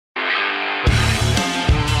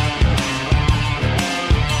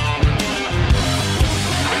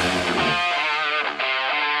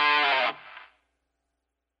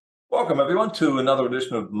Welcome, everyone, to another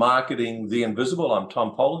edition of Marketing the Invisible. I'm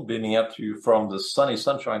Tom Poland, beaming out to you from the sunny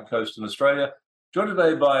Sunshine Coast in Australia. Joined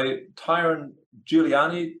today by Tyron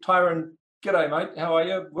Giuliani. Tyron, g'day, mate. How are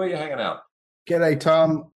you? Where are you hanging out? G'day,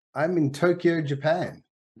 Tom. I'm in Tokyo, Japan.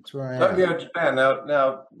 That's where I am. Tokyo, Japan.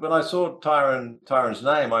 Now, when I saw Tyron's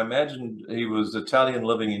name, I imagined he was Italian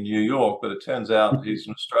living in New York, but it turns out he's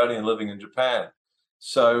an Australian living in Japan.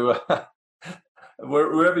 So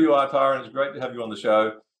wherever you are, Tyron, it's great to have you on the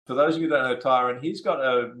show. For those of you who don't know Tyron, he's got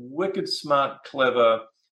a wicked, smart, clever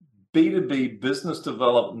B2B business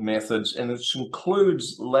development methods, and it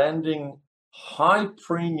includes landing high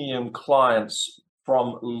premium clients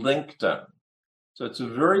from LinkedIn. So it's a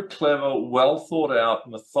very clever, well thought out,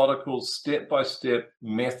 methodical, step-by-step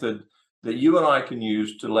method that you and I can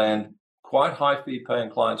use to land quite high fee paying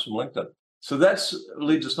clients from LinkedIn. So that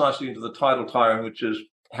leads us nicely into the title, Tyron, which is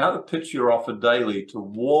how to pitch your offer daily to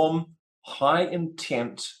warm, high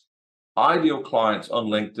intent, ideal clients on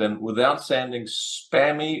LinkedIn without sounding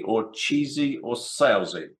spammy or cheesy or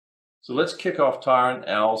salesy. So let's kick off, Tyron.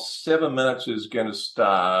 Our 7 minutes is going to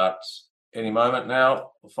start any moment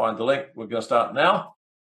now. We'll find the link. We're going to start now.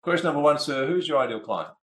 Question number one, sir, who's your ideal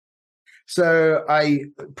client? So I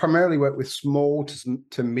primarily work with small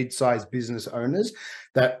to mid-sized business owners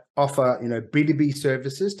that offer, B2B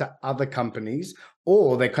services to other companies,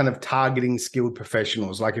 or they're kind of targeting skilled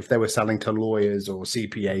professionals, like if they were selling to lawyers or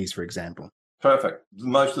CPAs, for example. Perfect.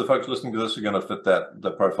 Most of the folks listening to this are going to fit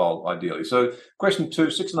the profile ideally. So question two,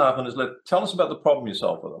 6.5 minutes left. Tell us about the problem you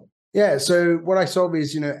solve for them. Yeah. So what I solve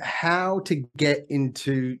is, how to get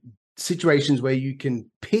into situations where you can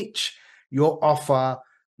pitch your offer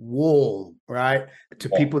warm, right, to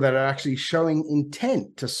people that are actually showing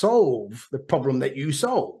intent to solve the problem that you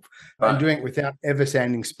solve, and doing it without ever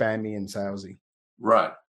sounding spammy and salesy.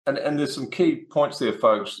 Right. And there's some key points there,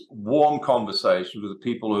 folks. Warm conversations with the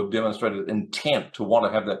people who have demonstrated intent to want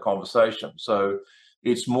to have that conversation. So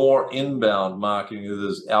it's more inbound marketing than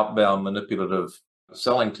there's outbound manipulative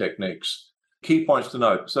selling techniques. Key points to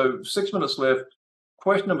note. So 6 minutes left.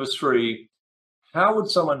 Question number three, how would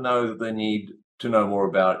someone know that they need to know more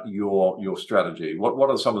about your strategy? What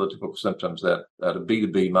are some of the typical symptoms that a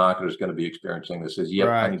B2B marketer is going to be experiencing that says, yep,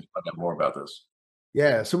 Right. I need to find out more about this?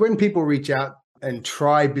 Yeah. So when people reach out and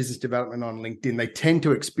try business development on LinkedIn, they tend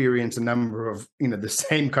to experience a number of, the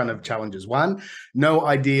same kind of challenges. One, no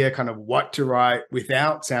idea kind of what to write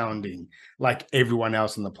without sounding like everyone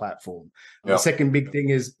else on the platform. Yep. The second big thing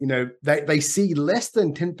is, they see less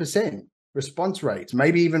than 10% response rates,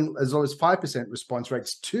 maybe even as low as 5% response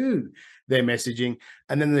rates to their messaging.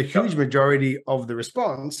 And then the huge majority of the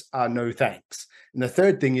response are no thanks. And the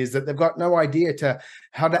third thing is that they've got no idea to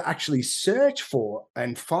how to actually search for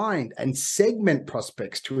and find and segment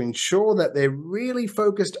prospects to ensure that they're really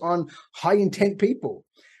focused on high intent people,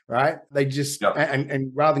 right? They just,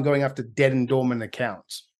 and rather than going after dead and dormant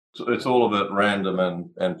accounts. So it's all a bit random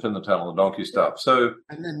and pin the tail on the donkey stuff. So,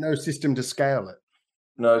 and then no system to scale it.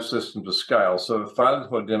 No system to scale. So failing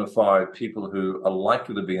to identify people who are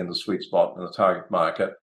likely to be in the sweet spot in the target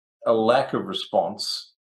market, a lack of response,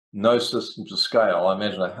 no system to scale. I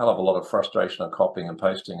imagine a hell of a lot of frustration and copying and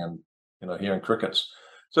pasting and hearing crickets.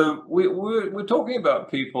 So we're talking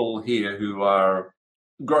about people here who are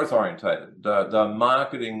growth orientated. They're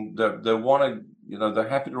marketing. They want to they're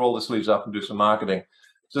happy to roll their sleeves up and do some marketing.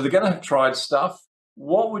 So they're going to have tried stuff.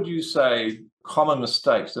 What would you say common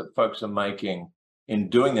mistakes that folks are making in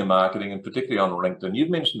doing their marketing, and particularly on LinkedIn? You've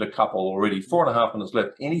mentioned a couple already. 4.5 minutes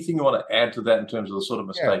left. Anything you want to add to that in terms of the sort of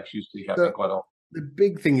mistakes you see happening quite often? The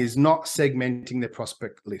big thing is not segmenting their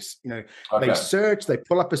prospect list. They search, they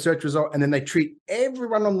pull up a search result, and then they treat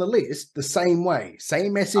everyone on the list the same way.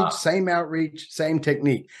 Same message, same outreach, same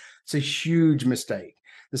technique. It's a huge mistake.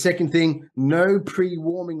 The second thing, no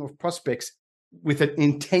pre-warming of prospects with an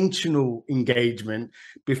intentional engagement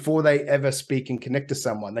before they ever speak and connect to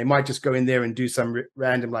someone. They might just go in there and do some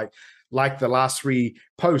random, like the last 3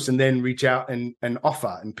 posts, and then reach out and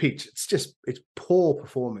offer and pitch. It's poor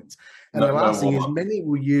performance. And the last thing is many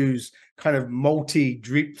will use kind of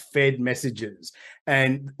multi-drip fed messages,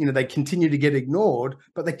 and they continue to get ignored,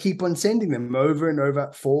 but they keep on sending them over and over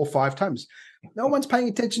 4 or 5 times. No one's paying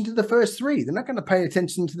attention to the first 3. They're not going to pay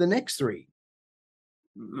attention to the next 3.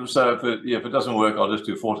 So if it doesn't work, I'll just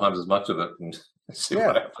do 4 times as much of it and see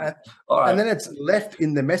what happens. And then it's left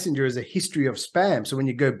in the messenger as a history of spam. So when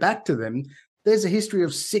you go back to them, there's a history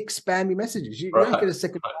of 6 spammy messages. You don't get a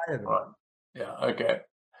second bite of them. Right. Yeah. Okay.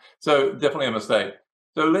 So definitely a mistake.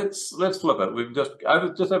 So let's flip it. We've just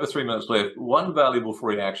over 3 minutes left. One valuable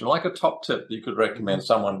free action, like a top tip that you could recommend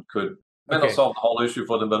someone could may not solve the whole issue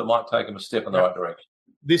for them, but it might take them a step in the right direction.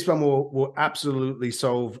 This one will absolutely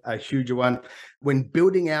solve a huge one. When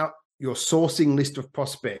building out your sourcing list of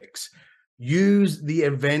prospects, use the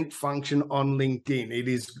event function on LinkedIn. It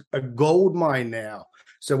is a gold mine now.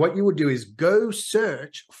 So what you would do is go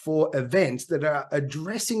search for events that are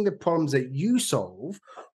addressing the problems that you solve,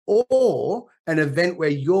 or an event where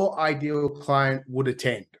your ideal client would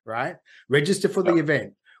attend, right? Register for the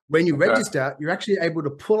event. When you register, you're actually able to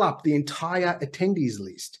pull up the entire attendees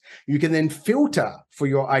list. You can then filter for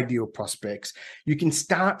your ideal prospects. You can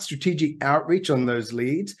start strategic outreach on those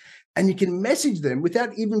leads, and you can message them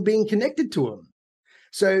without even being connected to them.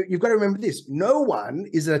 So you've got to remember this. No one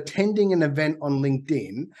is attending an event on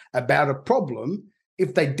LinkedIn about a problem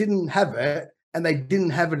if they didn't have it and they didn't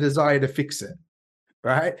have a desire to fix it,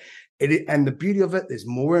 right? And the beauty of it, there's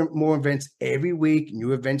more and more events every week.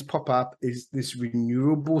 New events pop up. Is this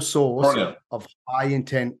renewable source of high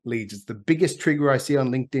intent leads. It's the biggest trigger I see on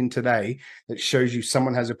LinkedIn today that shows you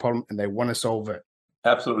someone has a problem and they want to solve it.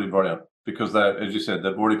 Absolutely brilliant. Because they, as you said,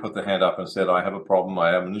 they've already put their hand up and said, I have a problem.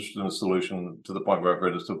 I am interested in a solution, to the point where I've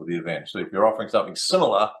registered for the event. So if you're offering something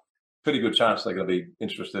similar, pretty good chance they're going to be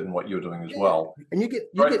interested in what you're doing as well. And you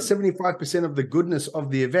get 75% of the goodness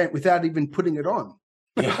of the event without even putting it on.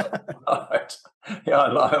 Yeah, right. Yeah,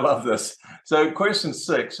 I love this. So question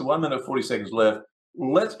 6, 1 minute, 40 seconds left.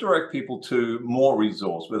 Let's direct people to more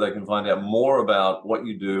resource where they can find out more about what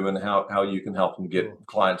you do and how you can help them get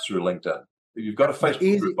clients through LinkedIn. You've got a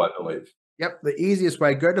Facebook group, I believe. Yep. The easiest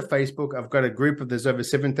way, go to Facebook. I've got a group there's over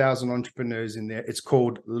 7,000 entrepreneurs in there. It's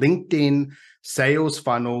called LinkedIn Sales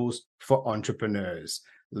Funnels for Entrepreneurs.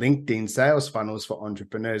 LinkedIn Sales Funnels for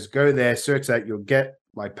Entrepreneurs. Go there, search that. You'll get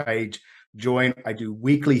my page. Join. I do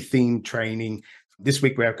weekly themed training. This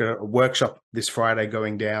week, we've got a workshop this Friday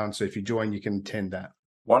going down. So if you join, you can attend that.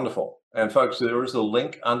 Wonderful. And folks, there is a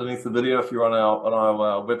link underneath the video if you're on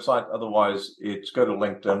our website. Otherwise, go to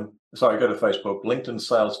Facebook, LinkedIn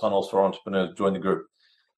Sales Funnels for Entrepreneurs. Join the group.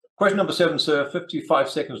 Question number 7, sir, 55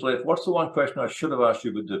 seconds left. What's the one question I should have asked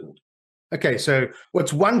you but didn't? Okay, so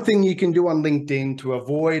what's one thing you can do on LinkedIn to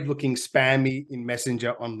avoid looking spammy in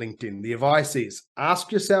Messenger on LinkedIn? The advice is,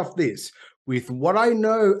 ask yourself this: with what I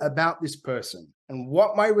know about this person and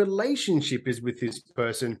what my relationship is with this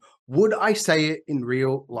person, would I say it in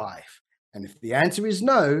real life? And if the answer is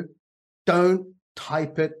no, don't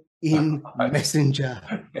type it in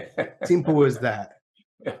Messenger. Simple as that.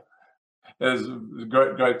 It's a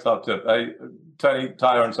great top tip. Hey,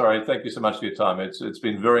 Tyron, sorry, thank you so much for your time. It's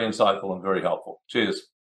been very insightful and very helpful. Cheers.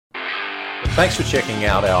 Thanks for checking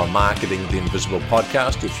out our Marketing the Invisible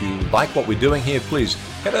podcast. If you like what we're doing here, please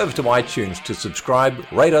head over to iTunes to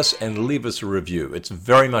subscribe, rate us, and leave us a review. It's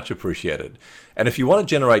very much appreciated. And if you want to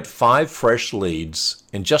generate 5 fresh leads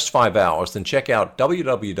in just 5 hours, then check out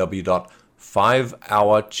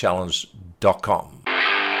www.5hourchallenge.com.